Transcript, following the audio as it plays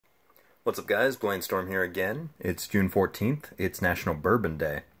What's up, guys? Blainstorm here again. It's June 14th. It's National Bourbon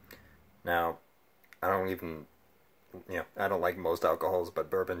Day. Now, I don't like most alcohols,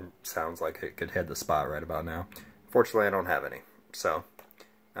 but bourbon sounds like it could hit the spot right about now. Fortunately, I don't have any. So,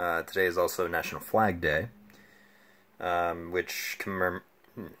 today is also National Flag Day, which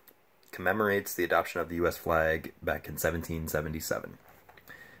commemorates the adoption of the U.S. flag back in 1777.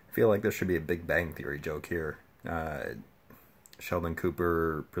 I feel like there should be a Big Bang Theory joke here. Sheldon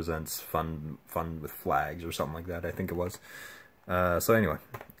Cooper presents fun with flags or something like that, I think it was. So anyway,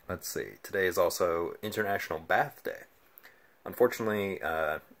 let's see. Today is also International Bath Day. Unfortunately,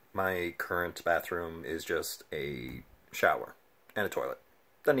 my current bathroom is just a shower and a toilet.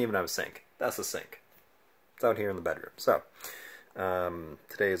 Doesn't even have a sink. That's a sink. It's out here in the bedroom. So,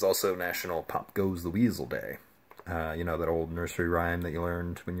 today is also National Goes the Weasel Day. You know, that old nursery rhyme that you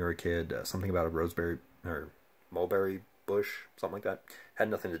learned when you were a kid? Something about a roseberry or mulberry bush, something like that. Had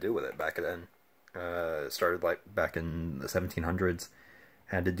nothing to do with it back then. It started like back in the 1700s.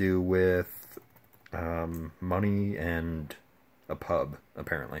 Had to do with money and a pub,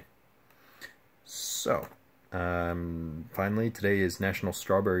 apparently. So, finally, today is National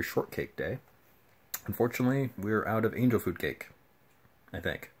Strawberry Shortcake Day. Unfortunately, we're out of angel food cake, I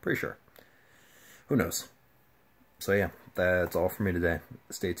think. Pretty sure. Who knows? So yeah, that's all for me today.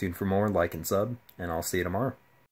 Stay tuned for more, like and sub, and I'll see you tomorrow.